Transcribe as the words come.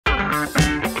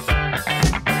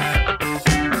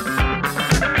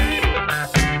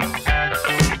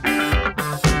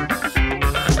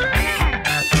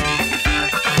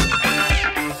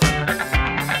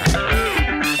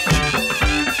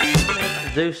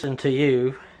introducing to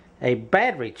you a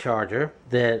battery charger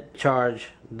that charge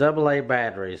AA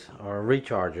batteries, or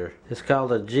recharger. It's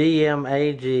called a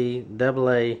GMAG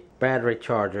AA battery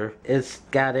charger. It's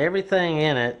got everything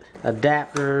in it,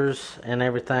 adapters and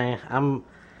everything. I'm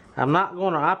not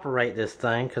going to operate this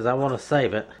thing because I want to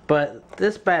save it, but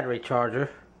this battery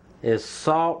charger is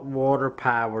saltwater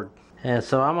powered, and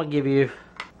so I'm going to give you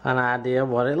an idea of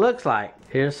what it looks like.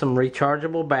 Here's some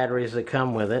rechargeable batteries that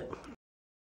come with it.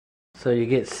 So you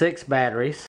get 6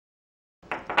 batteries,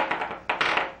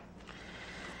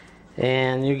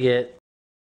 and you get,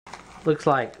 looks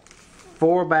like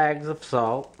 4 bags of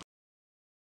salt.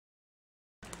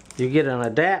 You get an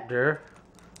adapter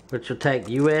which will take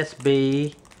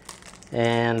USB,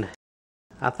 and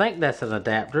I think that's an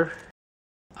adapter.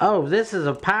 Oh, this is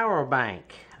a power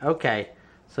bank. Okay,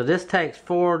 so this takes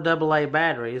 4 AA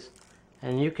batteries,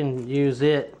 and you can use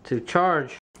it to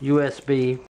charge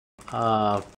USB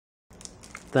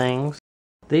things.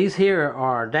 These here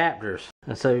are adapters,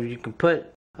 and so you can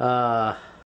put in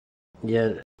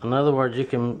other words, you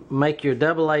can make your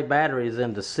AA batteries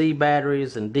into C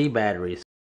batteries and D batteries.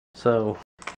 So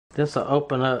this will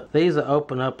open up, these will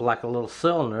open up like a little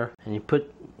cylinder, and you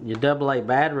put your AA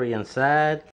battery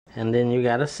inside, and then you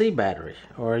got a C battery.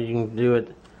 Or you can do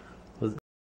it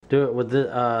with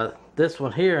this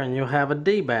one here, and you'll have a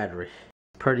D battery.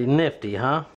 Pretty nifty,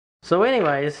 huh? So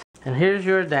anyways, and here's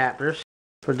your adapters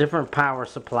for different power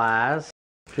supplies,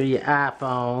 for your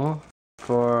iPhone,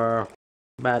 for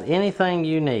about anything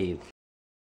you need.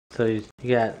 So you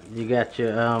got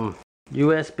your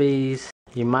USBs,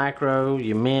 your micro,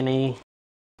 your mini.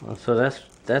 So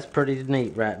that's pretty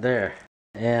neat right there.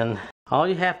 And all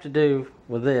you have to do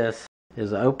with this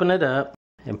is open it up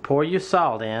and pour your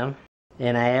salt in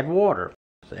and add water.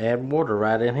 So add water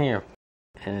right in here.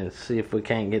 And see if we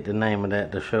can't get the name of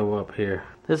that to show up here.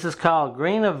 This is called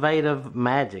Greennovative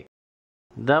Magic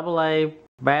AA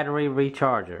battery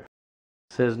recharger.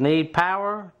 Says need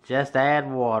power, just add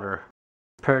water.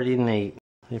 Pretty neat.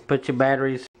 You put your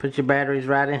batteries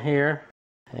right in here,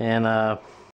 and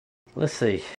let's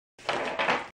see.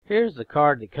 Here's the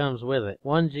card that comes with it.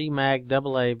 1 GMAG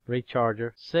AA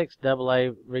recharger, 6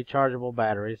 AA rechargeable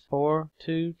batteries, 4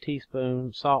 2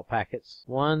 teaspoon salt packets,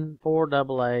 1 4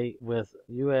 AA with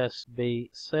USB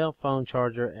cell phone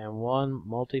charger and 1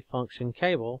 multifunction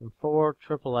cable, and 4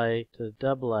 AAA to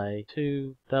AA,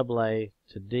 2 AA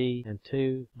to D, and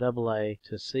 2 AA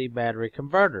to C battery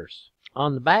converters.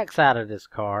 On the back side of this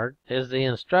card is the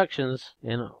instructions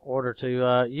in order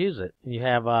to use it. You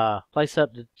have place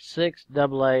up to 6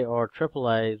 AA or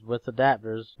AAAs with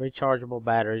adapters, rechargeable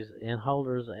batteries in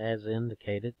holders as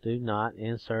indicated. Do not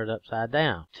insert upside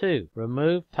down. 2.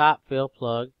 Remove top fill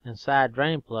plug and side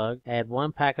drain plug. Add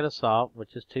 1 packet of salt,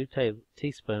 which is 2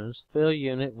 teaspoons. Fill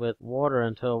unit with water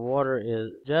until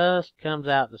water just comes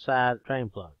out the side drain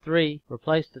plug. 3.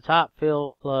 Replace the top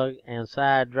fill plug and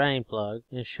side drain plug.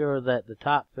 Ensure that the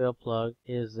top fill plug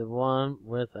is the one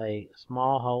with a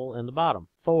small hole in the bottom.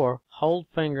 4. Hold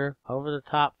finger over the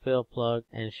top fill plug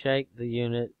and shake the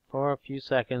unit for a few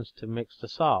seconds to mix the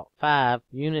salt. 5.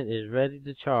 Unit is ready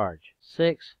to charge.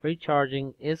 6.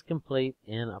 Recharging is complete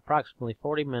in approximately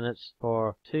 40 minutes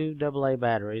for 2 AA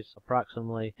batteries,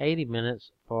 approximately 80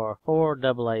 minutes for 4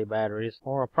 AA batteries,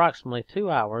 or approximately 2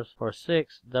 hours for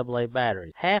 6 AA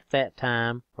batteries. Half that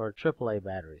time for AAA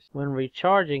batteries. When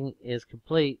recharging is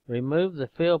complete, remove the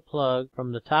fill plug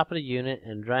from the top of the unit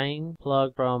and drain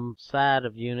plug from side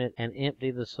of unit and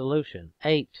empty the solution.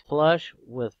 8. Flush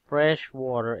with fresh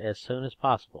water as soon as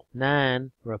possible.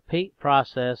 9. Repeat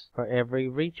process for every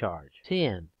recharge.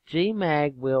 10.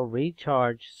 GMAG will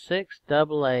recharge 6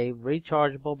 AA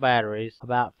rechargeable batteries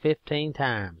about 15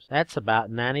 times. That's about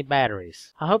 90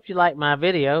 batteries. I hope you liked my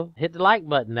video. Hit the like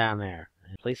button down there,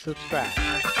 and please subscribe.